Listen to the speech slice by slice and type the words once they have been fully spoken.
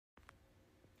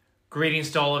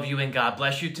Greetings to all of you and God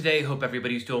bless you today. Hope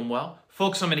everybody's doing well.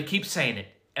 Folks, I'm going to keep saying it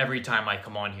every time I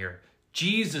come on here.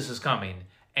 Jesus is coming,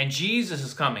 and Jesus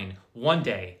is coming one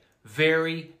day,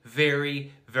 very,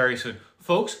 very, very soon.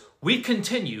 Folks, we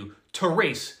continue to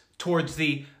race towards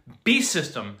the beast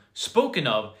system spoken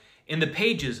of in the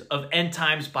pages of End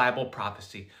Times Bible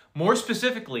prophecy. More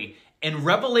specifically, in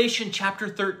Revelation chapter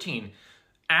 13,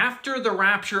 after the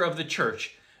rapture of the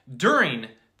church, during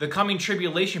the coming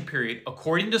tribulation period,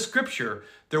 according to Scripture,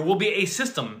 there will be a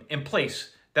system in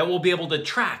place that will be able to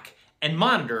track and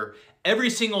monitor every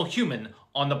single human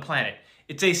on the planet.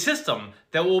 It's a system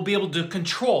that will be able to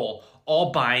control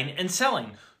all buying and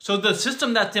selling. So the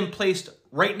system that's in place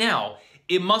right now,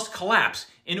 it must collapse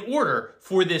in order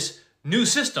for this new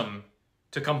system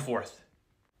to come forth.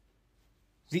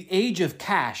 The age of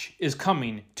cash is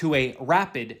coming to a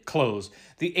rapid close.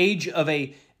 The age of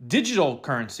a digital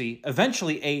currency,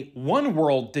 eventually a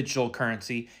one-world digital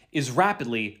currency, is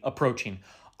rapidly approaching.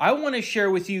 I want to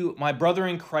share with you my brother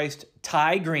in Christ,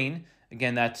 Ty Green.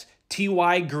 Again, that's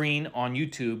T.Y. Green on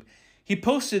YouTube. He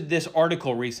posted this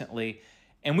article recently,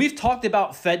 and we've talked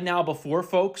about FedNow before,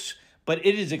 folks, but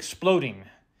it is exploding.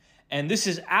 And this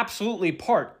is absolutely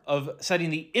part of setting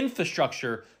the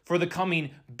infrastructure for the coming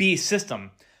beast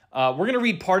system. We're going to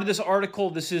read part of this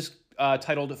article. This is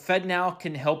titled, FedNow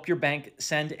can help your bank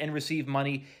send and receive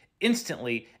money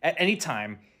instantly at any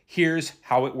time. Here's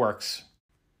how it works.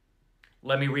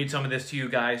 Let me read some of this to you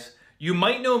guys. You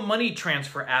might know money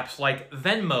transfer apps like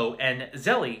Venmo and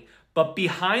Zelle, but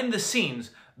behind the scenes,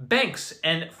 banks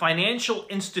and financial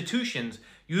institutions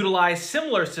utilize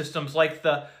similar systems like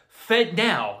the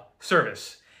FedNow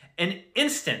service, an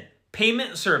instant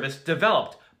payment service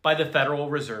developed by the Federal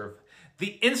Reserve.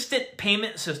 The instant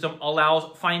payment system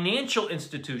allows financial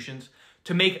institutions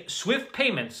to make swift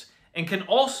payments and can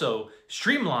also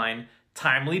streamline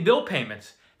timely bill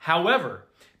payments. However,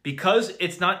 because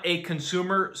it's not a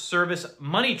consumer service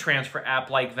money transfer app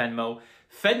like Venmo,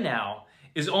 FedNow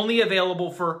is only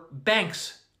available for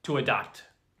banks to adopt.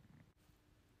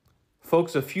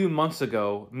 Folks, a few months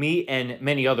ago, me and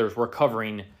many others were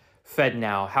covering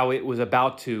FedNow, how it was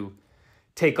about to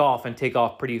take off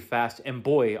pretty fast. And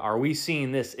boy, are we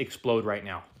seeing this explode right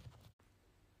now.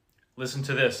 Listen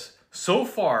to this. So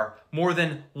far, more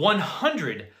than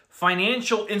 100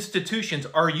 financial institutions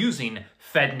are using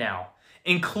FedNow,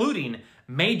 including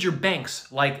major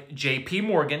banks like JP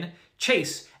Morgan,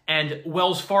 Chase, and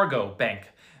Wells Fargo Bank.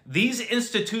 These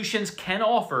institutions can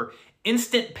offer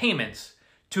instant payments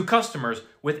to customers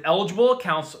with eligible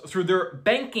accounts through their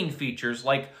banking features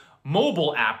like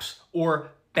mobile apps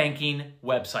or banking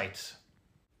websites.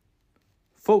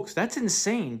 Folks, that's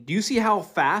insane. Do you see how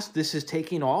fast this is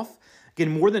taking off? Again,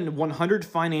 more than 100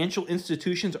 financial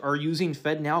institutions are using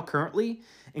FedNow currently,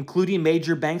 including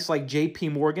major banks like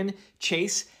JP Morgan,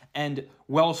 Chase, and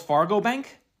Wells Fargo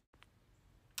Bank.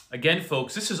 Again,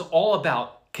 folks, this is all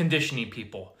about conditioning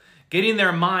people, getting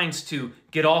their minds to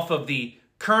get off of the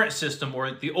current system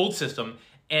or the old system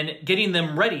and getting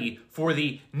them ready for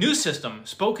the new system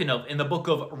spoken of in the book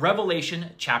of Revelation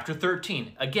chapter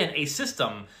 13. Again, a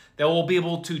system that will be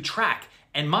able to track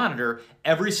and monitor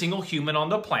every single human on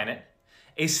the planet.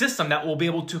 A system that will be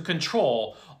able to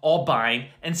control all buying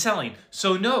and selling.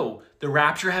 So no, the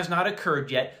rapture has not occurred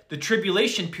yet. The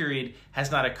tribulation period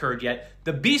has not occurred yet.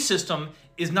 The beast system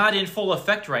is not in full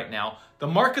effect right now. The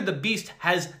mark of the beast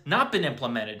has not been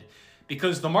implemented,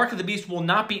 because the mark of the beast will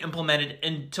not be implemented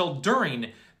until during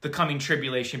the coming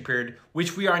tribulation period,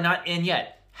 which we are not in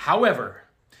yet. However,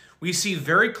 we see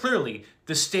very clearly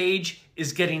the stage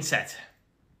is getting set.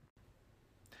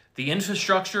 The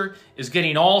infrastructure is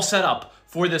getting all set up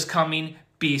for this coming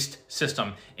beast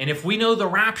system. And if we know the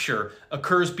rapture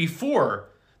occurs before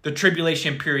the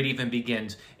tribulation period even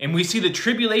begins, and we see the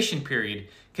tribulation period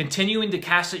continuing to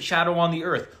cast its shadow on the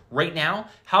earth right now,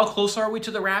 how close are we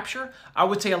to the rapture? I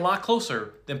would say a lot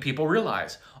closer than people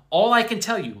realize. All I can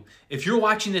tell you, if you're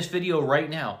watching this video right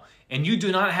now and you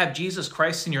do not have Jesus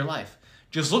Christ in your life,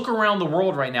 just look around the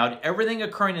world right now at everything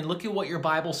occurring and look at what your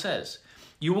Bible says.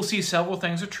 You will see several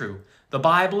things are true. The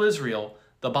Bible is real.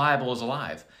 The Bible is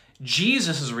alive.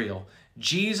 Jesus is real.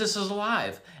 Jesus is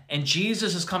alive. And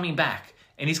Jesus is coming back.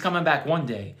 And he's coming back one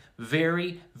day,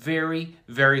 very, very,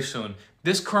 very soon.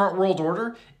 This current world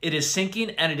order, it is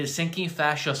sinking, and it is sinking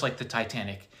fast, just like the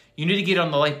Titanic. You need to get on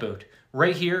the lifeboat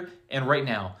right here and right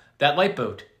now. That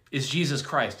lifeboat is Jesus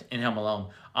Christ and him alone.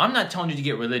 I'm not telling you to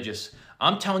get religious.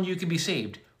 I'm telling you can be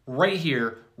saved right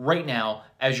here, right now,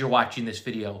 as you're watching this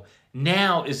video.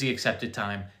 Now is the accepted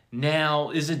time. Now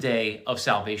is the day of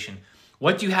salvation.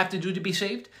 What do you have to do to be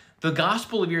saved? The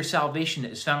gospel of your salvation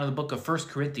is found in the book of 1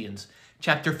 Corinthians,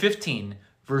 chapter 15,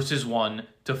 verses 1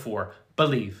 to 4.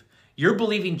 Believe. You're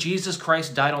believing Jesus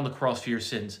Christ died on the cross for your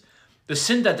sins. The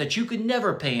sin debt that you could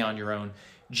never pay on your own.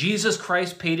 Jesus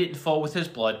Christ paid it in full with his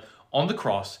blood on the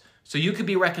cross so you could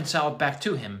be reconciled back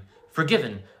to him,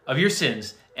 forgiven of your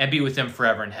sins, and be with him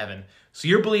forever in heaven. So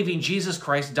you're believing Jesus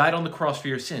Christ died on the cross for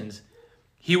your sins.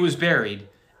 He was buried,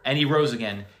 and he rose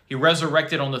again. He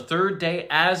resurrected on the third day,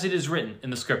 as it is written in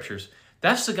the scriptures.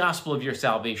 That's the gospel of your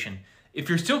salvation. If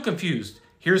you're still confused,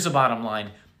 here's the bottom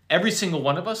line. Every single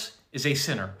one of us is a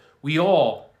sinner. We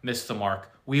all miss the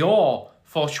mark. We all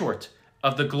fall short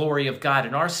of the glory of God,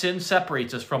 and our sin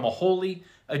separates us from a holy,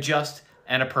 a just,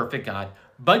 and a perfect God.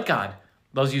 But God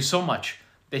loves you so much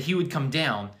that he would come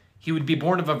down. He would be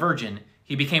born of a virgin.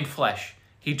 He became flesh.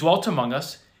 He dwelt among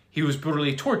us. He was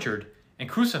brutally tortured and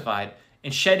crucified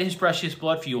and shed his precious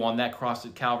blood for you on that cross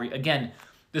at Calvary. Again,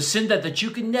 the sin debt that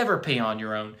you could never pay on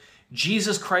your own.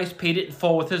 Jesus Christ paid it in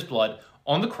full with his blood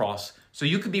on the cross so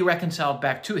you could be reconciled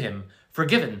back to him,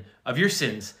 forgiven of your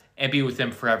sins, and be with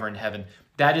him forever in heaven.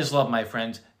 That is love, my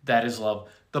friends. That is love.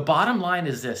 The bottom line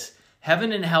is this.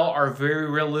 Heaven and hell are very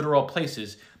real, literal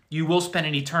places. You will spend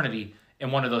an eternity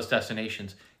in one of those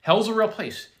destinations. Hell's a real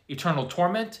place. Eternal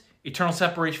torment, eternal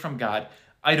separation from God.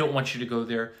 I don't want you to go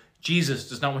there. Jesus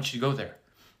does not want you to go there.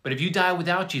 But if you die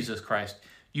without Jesus Christ,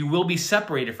 you will be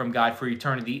separated from God for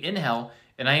eternity in hell,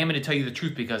 and I am going to tell you the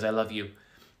truth because I love you.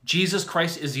 Jesus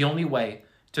Christ is the only way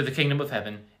to the kingdom of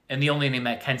heaven and the only name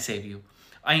that can save you.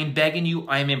 I am begging you,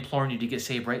 I am imploring you to get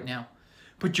saved right now.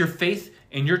 Put your faith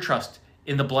and your trust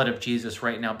in the blood of Jesus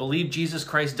right now. Believe Jesus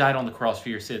Christ died on the cross for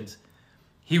your sins.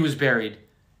 He was buried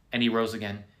and he rose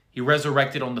again. He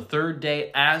resurrected on the third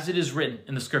day as it is written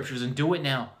in the scriptures, and do it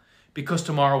now because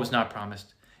tomorrow is not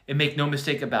promised. And make no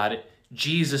mistake about it,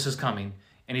 Jesus is coming,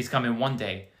 and he's coming one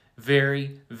day,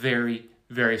 very, very,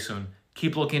 very soon.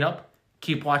 Keep looking up,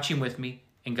 keep watching with me,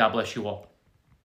 and God bless you all.